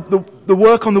 wow, the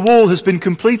work on the wall has been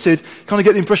completed, kind of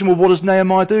get the impression, well, what does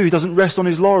Nehemiah do? He doesn't rest on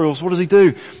his laurels. What does he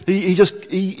do? He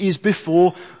is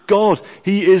before God.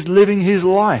 He is living his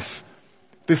life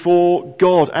before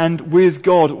God and with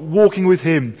God, walking with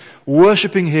him,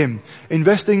 worshipping him,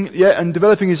 investing and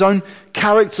developing his own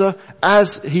character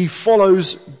as he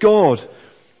follows God.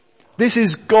 This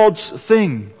is God's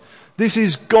thing. This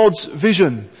is God's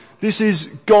vision. This is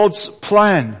God's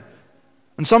plan.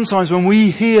 And sometimes when we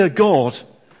hear God,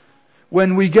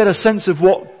 when we get a sense of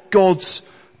what God's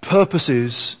purpose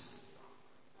is,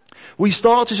 we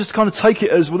start to just kind of take it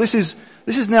as, well, this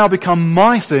has now become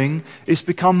my thing. It's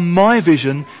become my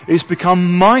vision. It's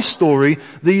become my story.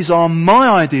 These are my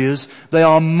ideas. They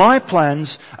are my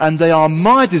plans and they are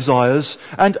my desires.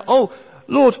 And, oh,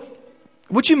 Lord,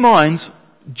 would you mind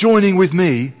joining with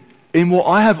me in what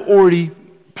I have already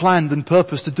planned and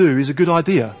purposed to do is a good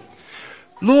idea?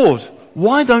 Lord,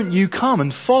 why don't you come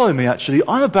and follow me actually?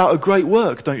 I'm about a great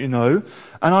work, don't you know?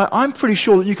 And I'm pretty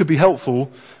sure that you could be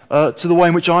helpful to the way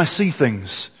in which I see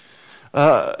things.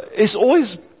 It's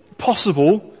always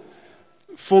possible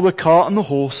for the cart and the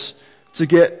horse to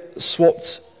get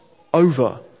swapped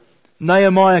over.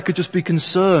 Nehemiah could just be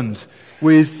concerned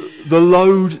with the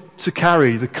load to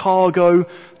carry, the cargo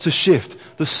to shift,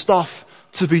 the stuff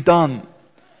to be done,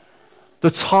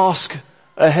 the task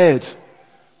ahead.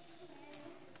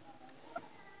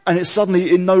 And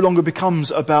it no longer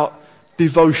becomes about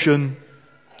devotion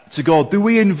to God. Do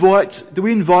we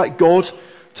invite God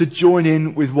to join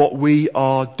in with what we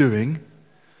are doing?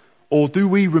 Or do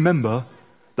we remember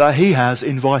that he has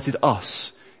invited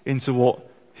us into what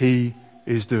he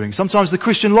is doing? Sometimes the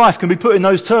Christian life can be put in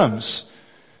those terms.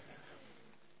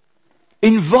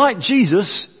 Invite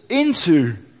Jesus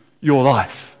into your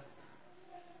life.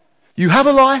 You have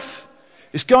a life,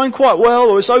 it's going quite well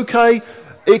or it's okay.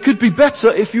 It could be better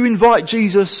if you invite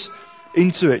Jesus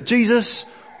into it. Jesus,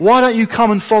 why don't you come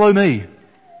and follow me?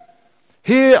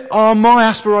 Here are my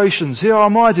aspirations. Here are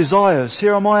my desires.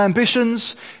 Here are my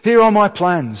ambitions. Here are my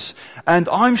plans. And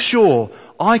I'm sure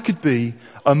I could be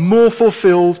a more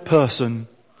fulfilled person.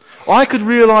 I could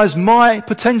realize my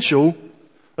potential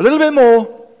a little bit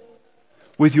more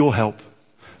with your help.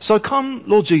 So come,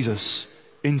 Lord Jesus,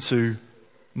 into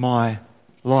my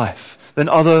life. Then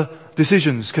other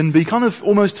decisions can be kind of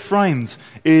almost framed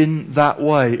in that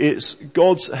way. It's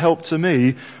God's help to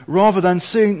me rather than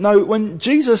seeing, no, when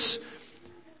Jesus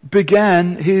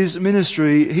began his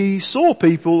ministry, he saw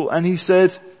people and he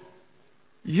said,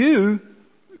 you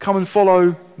come and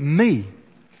follow me.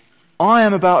 I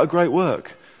am about a great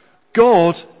work.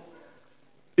 God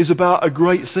is about a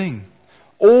great thing.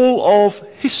 All of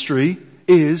history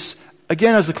is,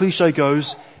 again as the cliche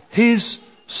goes, his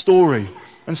story.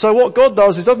 And so what God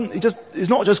does is he's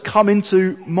not just come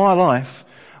into my life.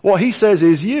 What he says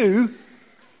is, you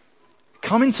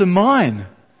come into mine.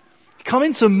 Come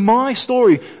into my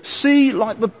story. See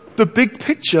like the big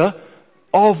picture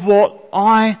of what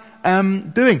I am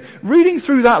doing. Reading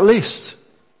through that list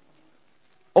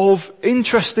of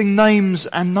interesting names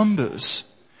and numbers,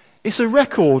 it's a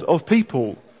record of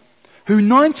people who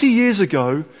 90 years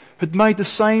ago had made the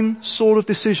same sort of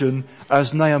decision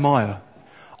as Nehemiah.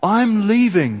 I'm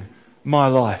leaving my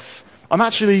life. I'm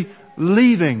actually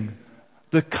leaving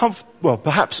the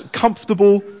perhaps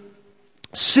comfortable,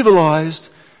 civilized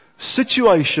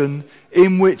situation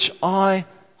in which I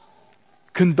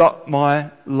conduct my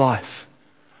life.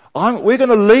 We're going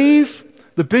to leave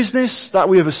the business that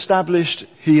we have established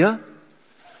here.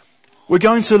 We're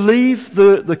going to leave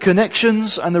the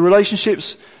connections and the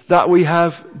relationships that we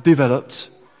have developed.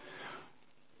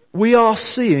 We are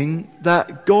seeing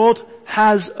that God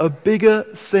has a bigger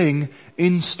thing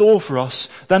in store for us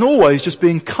than always just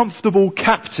being comfortable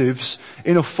captives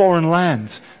in a foreign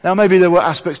land. Now maybe there were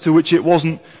aspects to which it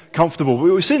wasn't comfortable.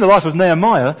 But we've seen the life of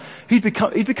Nehemiah. He'd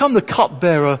become the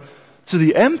cupbearer to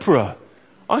the emperor.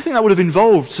 I think that would have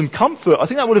involved some comfort. I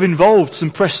think that would have involved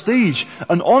some prestige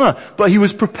and honor. But he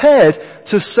was prepared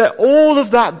to set all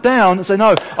of that down and say,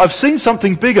 no, I've seen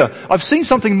something bigger. I've seen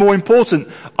something more important.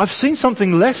 I've seen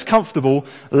something less comfortable,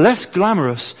 less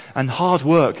glamorous and hard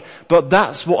work. But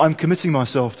that's what I'm committing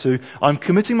myself to. I'm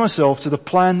committing myself to the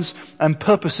plans and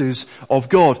purposes of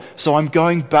God. So I'm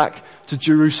going back to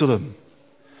Jerusalem.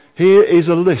 Here is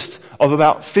a list of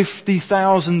about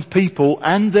 50,000 people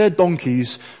and their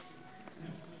donkeys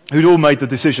who'd all made the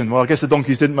decision. Well, I guess the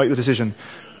donkeys didn't make the decision.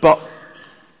 But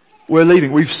we're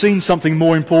leaving. We've seen something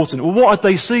more important. Well, what had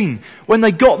they seen? When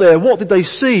they got there, what did they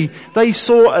see? They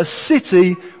saw a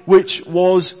city which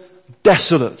was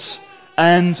desolate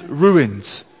and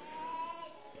ruined.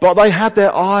 But they had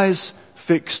their eyes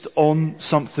fixed on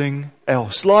something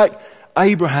else. Like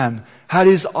Abraham had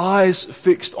his eyes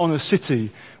fixed on a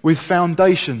city with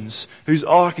foundations whose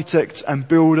architect and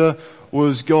builder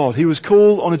was God. He was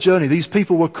called on a journey. These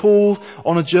people were called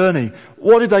on a journey.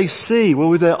 What did they see? Well,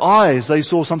 with their eyes, they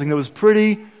saw something that was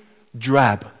pretty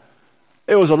drab.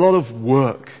 It was a lot of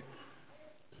work.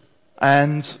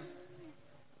 But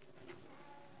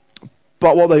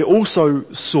what they also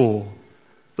saw,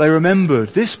 they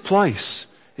remembered, this place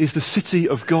is the city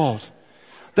of God.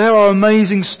 There are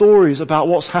amazing stories about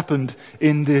what's happened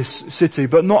in this city.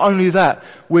 But not only that,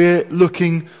 we're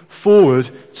looking forward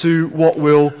to what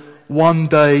will one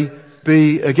day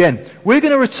be again. We're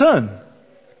going to return.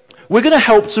 We're going to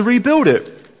help to rebuild it.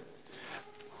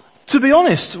 To be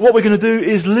honest, what we're going to do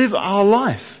is live our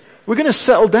life. We're going to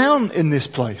settle down in this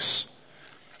place.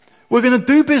 We're going to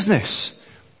do business.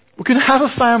 We're going to have a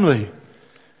family.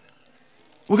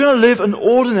 We're going to live an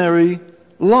ordinary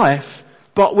life,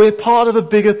 but we're part of a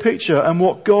bigger picture and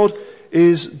what God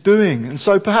is doing. And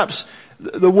so perhaps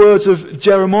the words of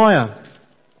Jeremiah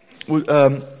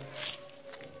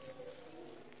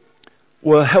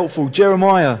were helpful.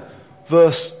 Jeremiah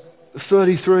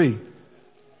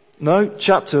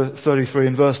chapter 33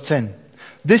 and verse 10.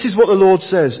 This is what the Lord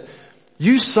says.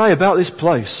 You say about this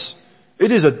place,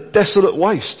 it is a desolate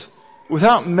waste,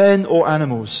 without men or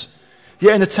animals.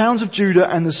 Yet in the towns of Judah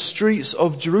and the streets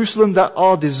of Jerusalem that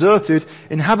are deserted,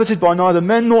 inhabited by neither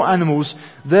men nor animals,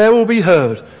 there will be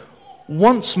heard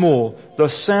once more the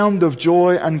sound of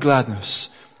joy and gladness,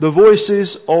 the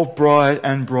voices of bride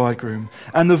and bridegroom,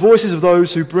 and the voices of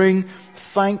those who bring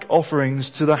thank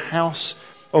offerings to the house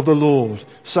of the Lord,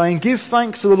 saying, give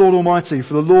thanks to the Lord Almighty,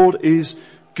 for the Lord is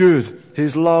good.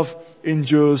 His love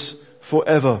endures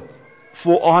forever.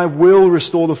 For I will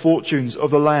restore the fortunes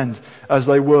of the land as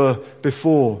they were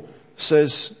before,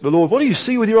 says the Lord. What do you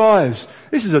see with your eyes?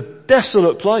 This is a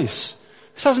desolate place.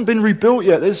 This hasn't been rebuilt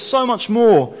yet. There's so much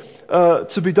more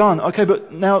to be done. Okay,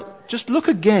 but now just look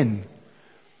again.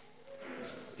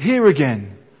 Here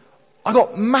again. I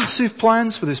got massive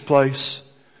plans for this place.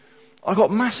 I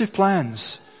got massive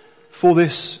plans for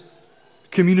this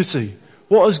community.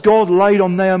 What has God laid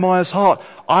on Nehemiah's heart?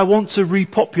 I want to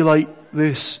repopulate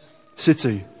this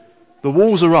city. The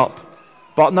walls are up,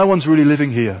 but no one's really living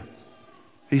here.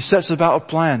 He sets about a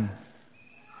plan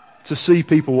to see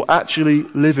people actually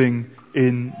living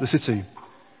in the city.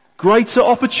 Greater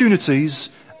opportunities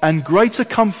and greater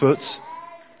comfort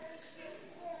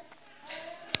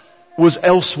was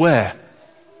elsewhere.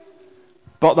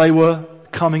 But they were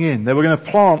coming in. They were going to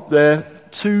plant their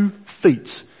 2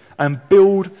 feet and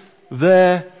build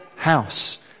their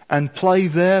house and play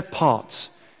their part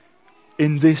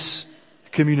in this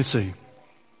community.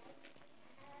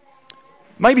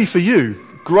 Maybe for you,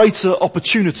 greater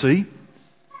opportunity,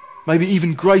 maybe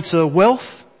even greater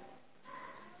wealth,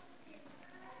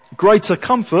 greater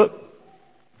comfort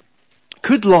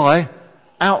could lie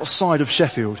outside of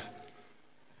Sheffield.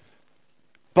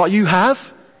 But you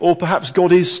have, or perhaps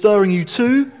God is stirring you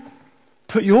to,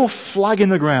 put your flag in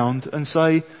the ground and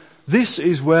say, this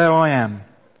is where I am.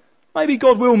 Maybe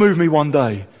God will move me one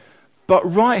day,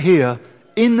 but right here,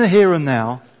 in the here and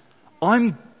now,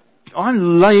 I'm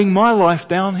laying my life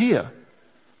down here.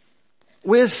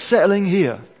 We're settling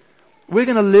here. We're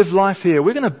going to live life here.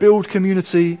 We're going to build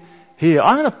community here.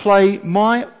 I'm going to play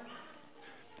my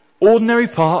ordinary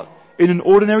part in an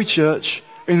ordinary church,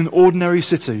 in an ordinary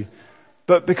city.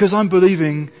 But because I'm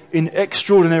believing in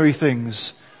extraordinary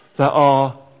things that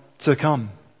are to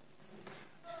come.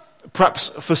 Perhaps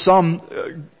for some,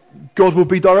 God will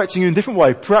be directing you in a different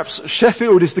way. Perhaps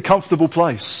Sheffield is the comfortable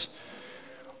place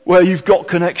where you've got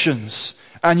connections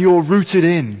and you're rooted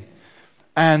in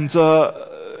and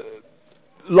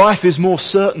life is more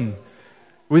certain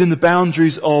within the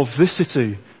boundaries of this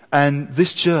city and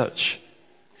this church.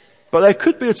 But there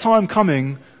could be a time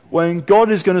coming when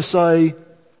God is going to say,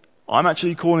 I'm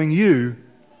actually calling you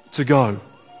to go.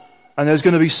 And there's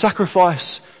going to be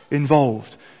sacrifice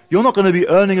involved. You're not going to be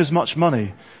earning as much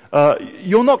money.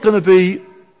 You're not going to be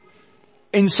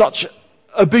in such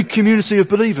a big community of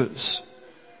believers.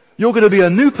 You're going to be a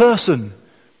new person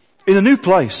in a new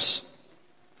place,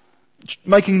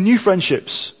 making new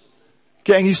friendships,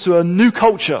 getting used to a new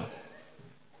culture.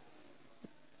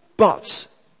 But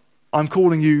I'm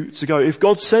calling you to go. If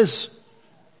God says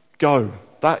go,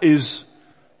 that is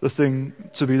the thing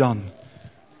to be done.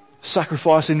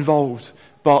 Sacrifice involved,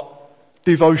 but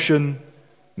devotion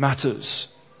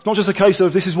matters. It's not just a case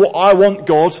of this is what I want,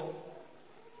 God.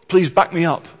 Please back me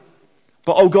up.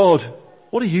 But oh God,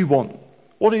 what do you want?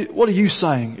 What are you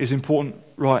saying is important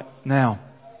right now?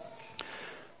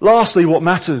 Lastly, what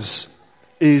matters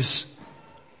is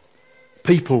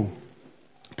people.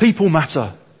 People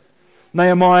matter.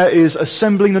 Nehemiah is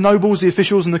assembling the nobles, the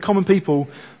officials and the common people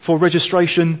for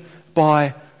registration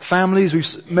by families.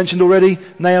 We've mentioned already,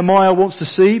 Nehemiah wants to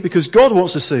see, because God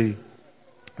wants to see,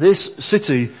 this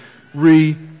city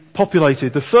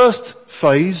repopulated. The first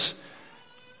phase,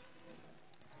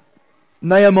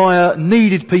 Nehemiah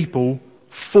needed people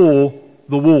for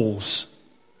the walls.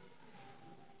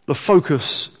 The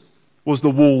focus was the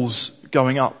walls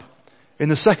going up. In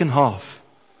the second half,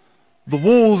 the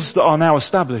walls that are now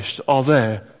established are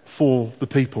there for the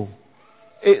people.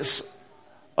 It's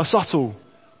a subtle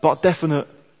but definite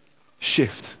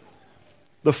shift.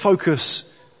 The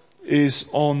focus is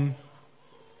on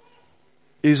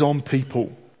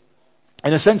people.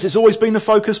 In a sense, it's always been the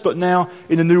focus, but now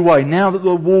in a new way, now that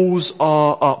the walls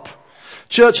are up.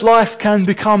 Church life can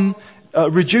become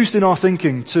reduced in our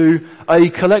thinking to a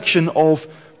collection of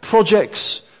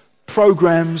projects,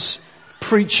 programs,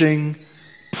 preaching,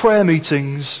 prayer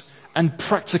meetings, and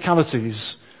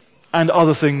practicalities, and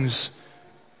other things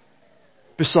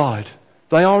beside.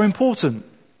 They are important.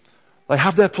 They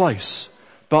have their place,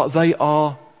 but they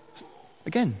are,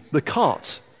 again, the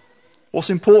cart. What's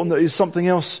important is something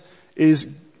else is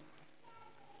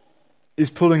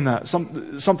pulling that.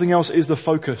 Something else is the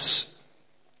focus.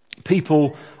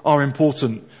 People are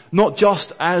important, not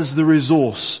just as the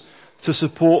resource to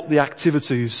support the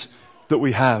activities that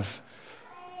we have,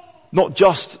 not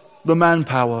just the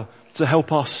manpower to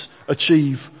help us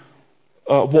achieve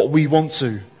what we want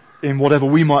to in whatever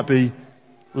we might be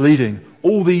leading.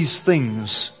 All these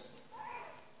things,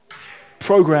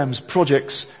 programs,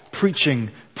 projects,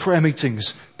 preaching, prayer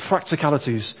meetings,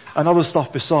 practicalities, and other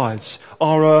stuff besides,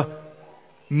 are a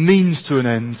means to an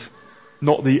end,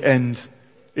 not the end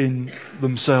in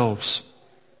themselves.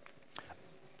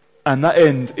 And that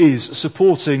end is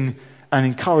supporting and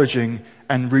encouraging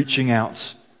and reaching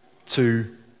out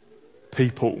to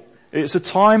people. It's a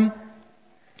time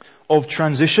of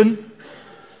transition.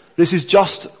 This is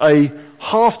just a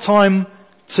half-time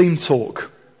team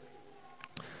talk.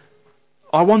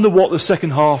 I wonder what the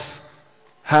second half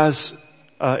has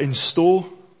in store.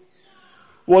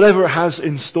 Whatever it has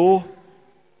in store,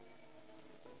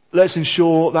 let's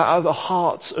ensure that at the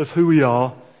heart of who we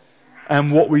are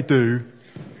and what we do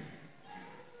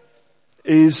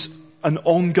is an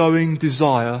ongoing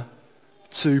desire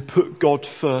to put God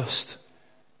first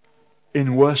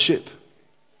in worship,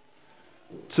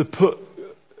 to put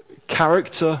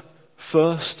character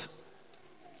first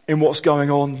in what's going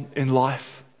on in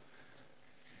life,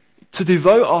 to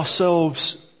devote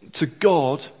ourselves to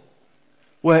God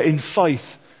where in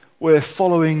faith we're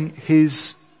following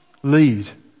His lead,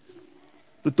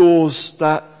 the doors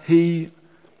that He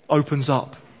opens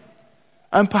up,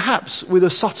 and perhaps with a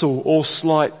subtle or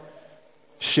slight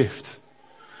shift.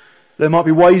 There might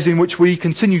be ways in which we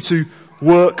continue to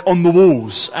work on the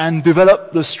walls and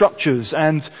develop the structures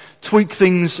and tweak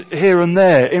things here and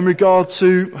there in regard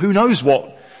to who knows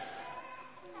what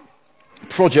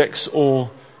projects or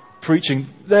preaching.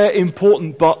 They're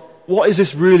important, but what is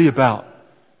this really about?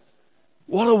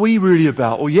 What are we really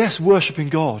about? Well, yes, worshipping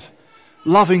God,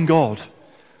 loving God,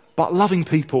 but loving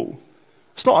people.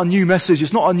 It's not a new message,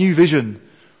 it's not a new vision.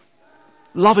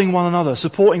 Loving one another,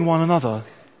 supporting one another,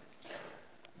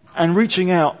 and reaching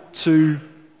out to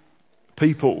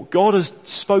people. God has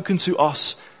spoken to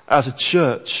us as a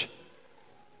church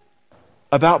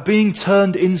about being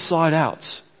turned inside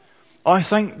out. I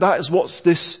think that is what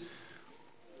this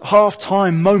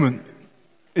half-time moment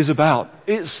is about.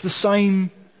 It's the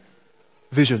same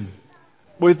vision,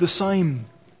 with the same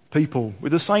people,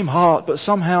 with the same heart, but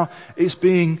somehow it's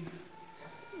being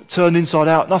turned inside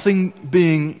out. Nothing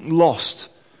being lost,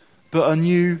 but a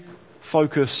new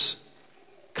focus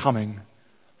coming.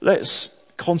 Let's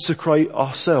consecrate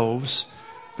ourselves,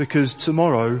 because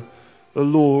tomorrow the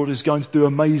Lord is going to do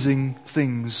amazing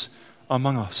things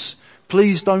among us.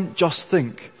 Please don't just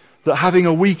think that having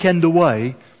a weekend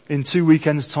away in 2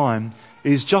 weekends' time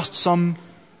is just some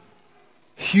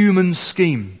human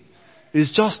scheme,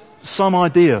 is just some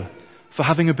idea for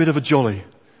having a bit of a jolly,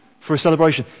 for a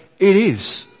celebration. It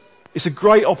is. It's a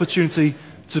great opportunity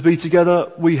to be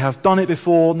together. We have done it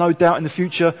before. No doubt in the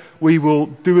future we will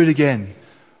do it again.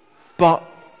 But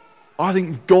I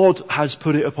think God has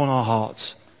put it upon our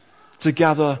hearts to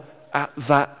gather at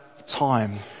that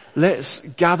time. Let's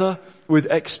gather with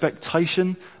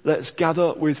expectation. Let's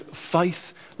gather with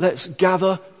faith. Let's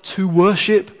gather to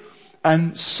worship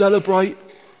and celebrate.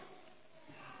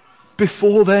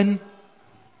 Before then,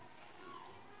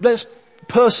 let's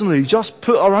personally just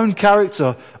put our own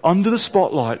character under the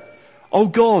spotlight. Oh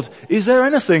God, is there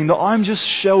anything that I'm just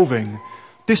shelving,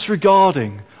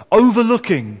 disregarding,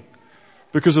 overlooking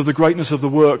because of the greatness of the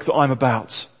work that I'm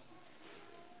about?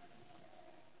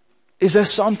 Is there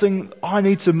something I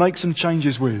need to make some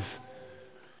changes with?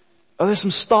 Are there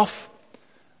some stuff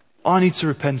I need to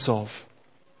repent of?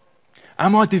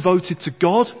 Am I devoted to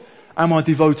God? Am I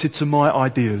devoted to my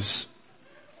ideas?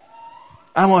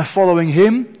 Am I following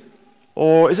Him?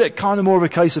 Or is it kind of more of a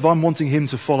case of I'm wanting Him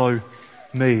to follow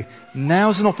me?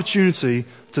 Now's an opportunity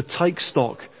to take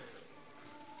stock,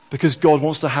 because God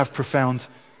wants to have profound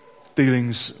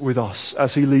dealings with us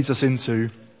as He leads us into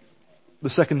the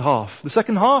second half. The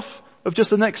second half of just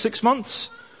the next 6 months,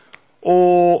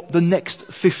 or the next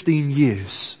 15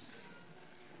 years.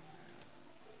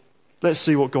 Let's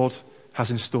see what God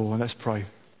has in store, and let's pray.